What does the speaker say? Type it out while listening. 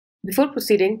Before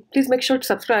proceeding, please make sure to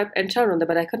subscribe and turn on the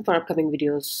bell icon for upcoming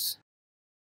videos.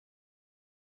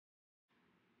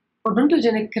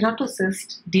 Odontogenic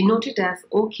keratocyst, denoted as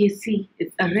OKC,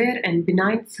 is a rare and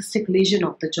benign cystic lesion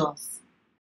of the jaws,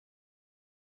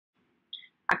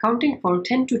 accounting for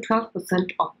 10 to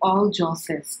 12% of all jaw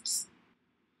cysts.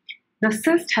 The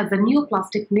cyst has a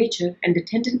neoplastic nature and a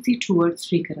tendency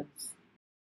towards recurrence.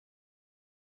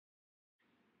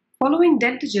 Following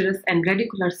dentigerous and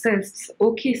radicular cysts,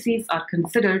 OKCs are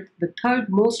considered the third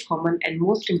most common and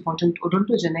most important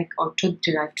odontogenic or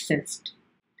tooth-derived cyst.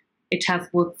 It has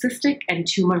both cystic and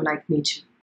tumor-like nature.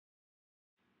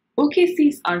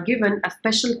 OKCs are given a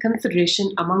special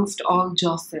consideration amongst all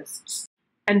jaw cysts.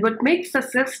 And what makes the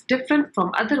cyst different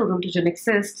from other odontogenic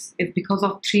cysts is because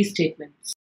of three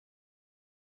statements.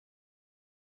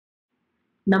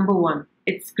 Number 1.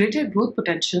 Its greater growth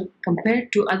potential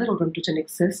compared to other odontogenic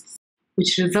cysts,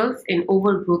 which results in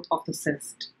overgrowth of the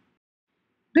cyst.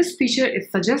 This feature is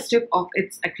suggestive of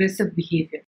its aggressive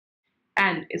behavior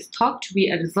and is thought to be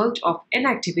a result of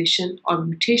inactivation or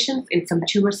mutations in some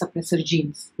tumor suppressor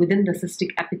genes within the cystic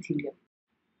epithelium,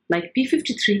 like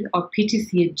p53 or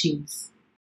PTCH genes.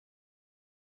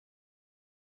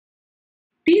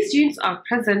 These genes are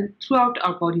present throughout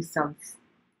our body cells,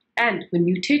 and when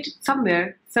mutated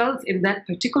somewhere, cells in that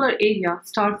particular area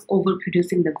start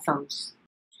overproducing themselves.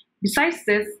 Besides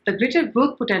this, the greater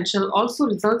growth potential also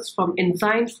results from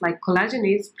enzymes like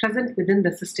collagenase present within the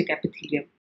cystic epithelium.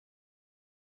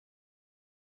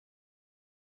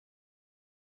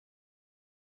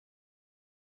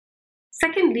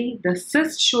 Secondly, the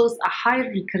cyst shows a high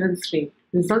recurrence rate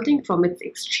resulting from its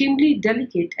extremely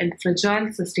delicate and fragile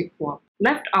cystic wall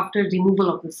left after removal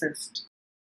of the cyst.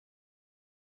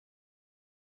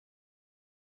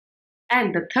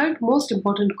 And the third most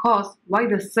important cause why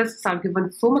the cysts are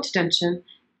given so much attention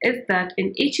is that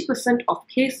in 80% of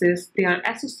cases they are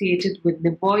associated with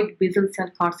nevoid basal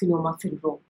cell carcinoma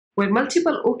syndrome, where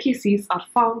multiple OKCs are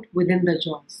found within the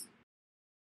jaws.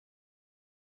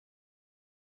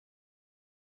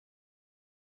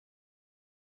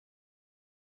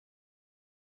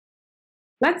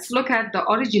 Let's look at the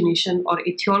origination or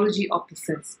etiology of the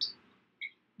cyst.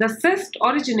 The cyst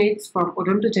originates from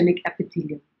odontogenic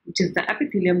epithelium, which is the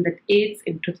epithelium that aids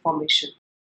in tooth formation.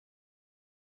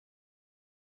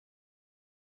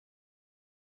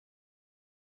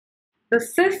 The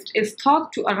cyst is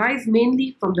thought to arise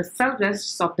mainly from the cell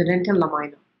rests of the dental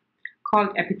lamina,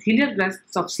 called epithelial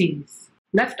rests of series,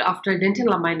 left after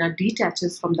dental lamina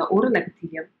detaches from the oral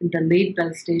epithelium in the late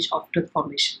Bell stage of tooth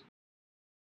formation.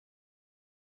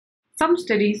 Some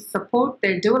studies support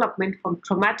their development from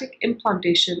traumatic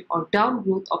implantation or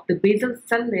downgrowth of the basal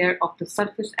cell layer of the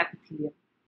surface epithelium,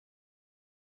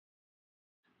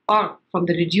 or from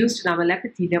the reduced enamel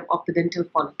epithelium of the dental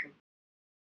follicle.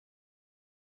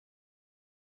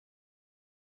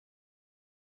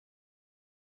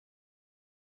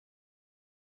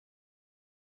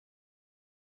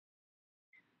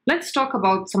 Let's talk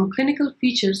about some clinical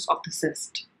features of the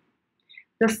cyst.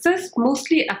 The cyst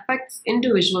mostly affects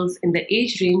individuals in the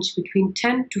age range between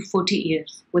 10 to 40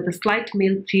 years, with a slight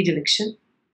male predilection.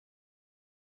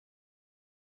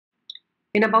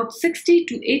 In about 60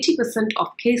 to 80%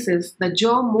 of cases, the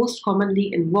jaw most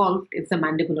commonly involved is the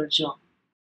mandibular jaw.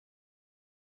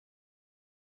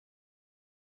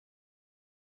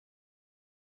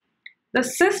 The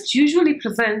cyst usually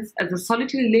presents as a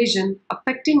solitary lesion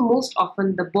affecting most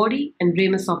often the body and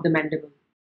ramus of the mandible.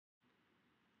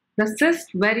 The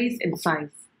cyst varies in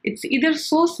size. It's either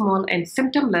so small and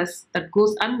symptomless that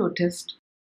goes unnoticed,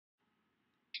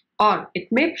 or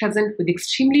it may present with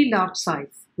extremely large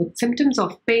size, with symptoms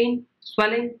of pain,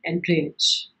 swelling, and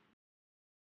drainage.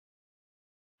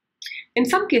 In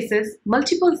some cases,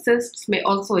 multiple cysts may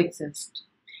also exist,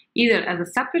 either as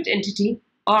a separate entity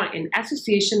or in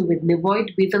association with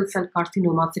nevoid basal cell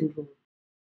carcinoma syndrome.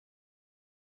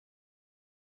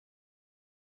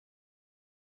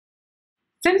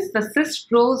 Since the cyst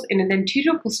grows in an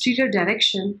anterior-posterior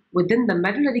direction within the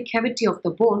medullary cavity of the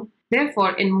bone,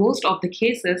 therefore in most of the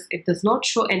cases it does not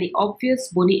show any obvious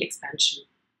bony expansion.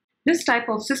 This type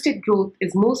of cystic growth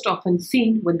is most often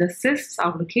seen when the cysts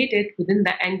are located within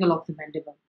the angle of the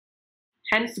mandible,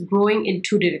 hence growing in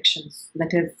two directions,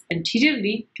 that is,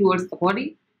 anteriorly towards the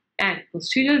body and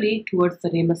posteriorly towards the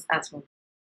ramus as well.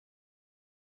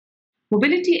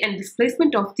 Mobility and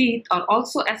displacement of teeth are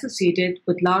also associated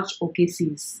with large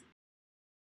OKCs.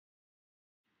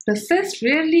 The cyst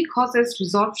rarely causes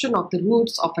resorption of the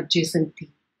roots of adjacent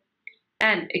teeth,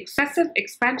 and excessive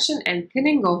expansion and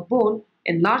thinning of bone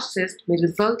in large cysts may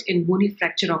result in bony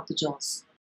fracture of the jaws.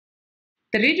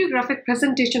 The radiographic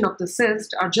presentation of the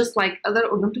cyst are just like other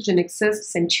odontogenic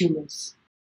cysts and tumors.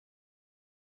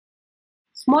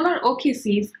 Smaller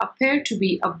OKCs appear to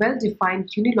be a well-defined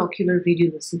unilocular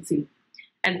radiolucency,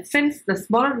 and since the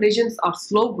smaller lesions are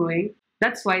slow-growing,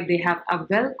 that's why they have a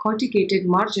well-corticated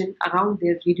margin around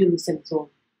their radiolucent zone.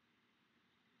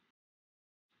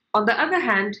 On the other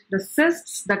hand, the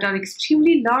cysts that are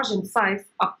extremely large in size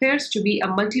appears to be a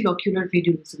multilocular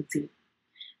radiolucency,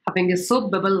 having a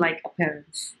soap bubble-like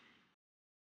appearance.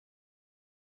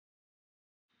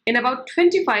 In about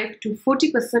 25 to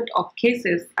 40% of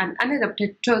cases, an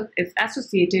unerupted tooth is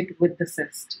associated with the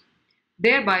cyst,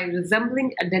 thereby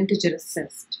resembling a dentigerous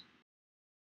cyst.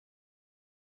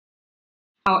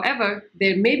 However,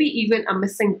 there may be even a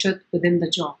missing tooth within the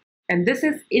jaw, and this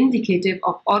is indicative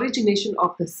of origination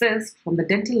of the cyst from the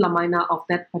dental lamina of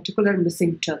that particular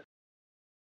missing tooth.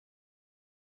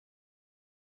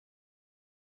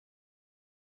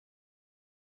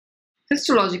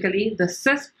 Histologically, the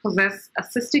cysts possess a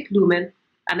cystic lumen,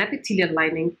 an epithelial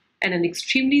lining, and an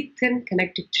extremely thin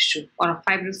connective tissue or a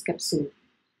fibrous capsule,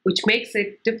 which makes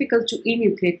it difficult to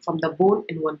enucleate from the bone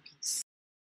in one piece.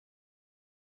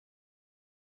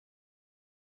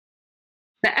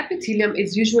 The epithelium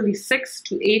is usually 6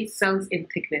 to 8 cells in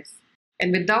thickness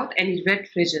and without any red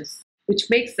fringes, which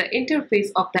makes the interface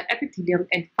of the epithelium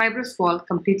and fibrous wall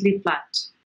completely flat.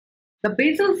 The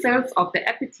basal cells of the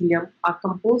epithelium are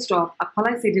composed of a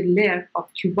palisaded layer of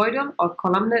cuboidal or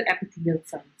columnar epithelial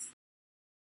cells.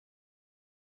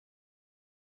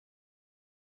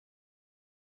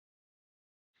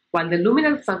 While the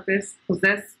luminal surface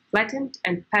possesses flattened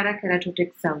and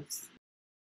parakeratotic cells.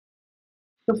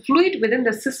 The fluid within the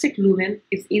cystic lumen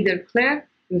is either clear,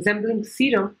 resembling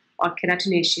serum, or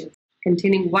keratinaceous,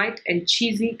 containing white and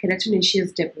cheesy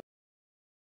keratinaceous debris.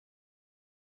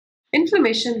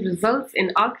 Inflammation results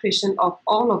in alteration of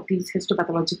all of these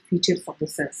histopathologic features of the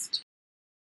cyst.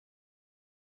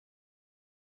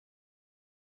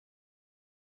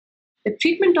 The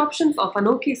treatment options of an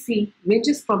OKC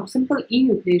ranges from simple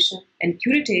enucleation and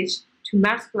curettage to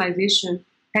marsupialization,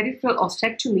 peripheral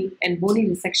ostectomy, and bony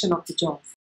resection of the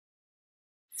jaws.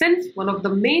 Since one of the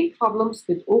main problems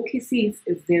with OKCs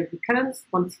is their recurrence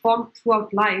once formed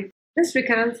throughout life, this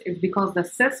recurrence is because the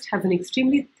cyst has an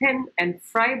extremely thin and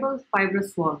friable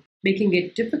fibrous wall, making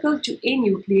it difficult to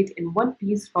enucleate in one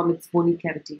piece from its bony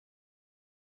cavity.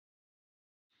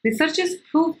 Researchers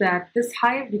prove that this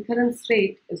high recurrence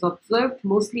rate is observed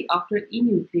mostly after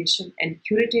enucleation and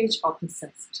curettage of the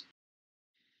cyst.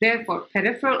 Therefore,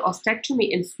 peripheral ostectomy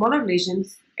in smaller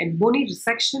lesions and bony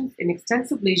resections in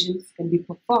extensive lesions can be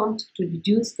performed to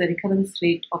reduce the recurrence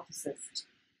rate of the cyst.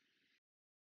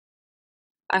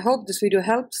 I hope this video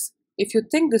helps. If you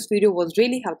think this video was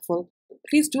really helpful,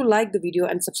 please do like the video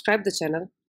and subscribe the channel,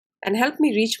 and help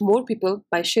me reach more people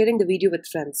by sharing the video with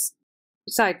friends.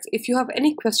 Besides, if you have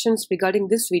any questions regarding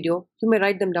this video, you may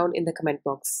write them down in the comment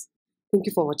box. Thank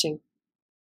you for watching.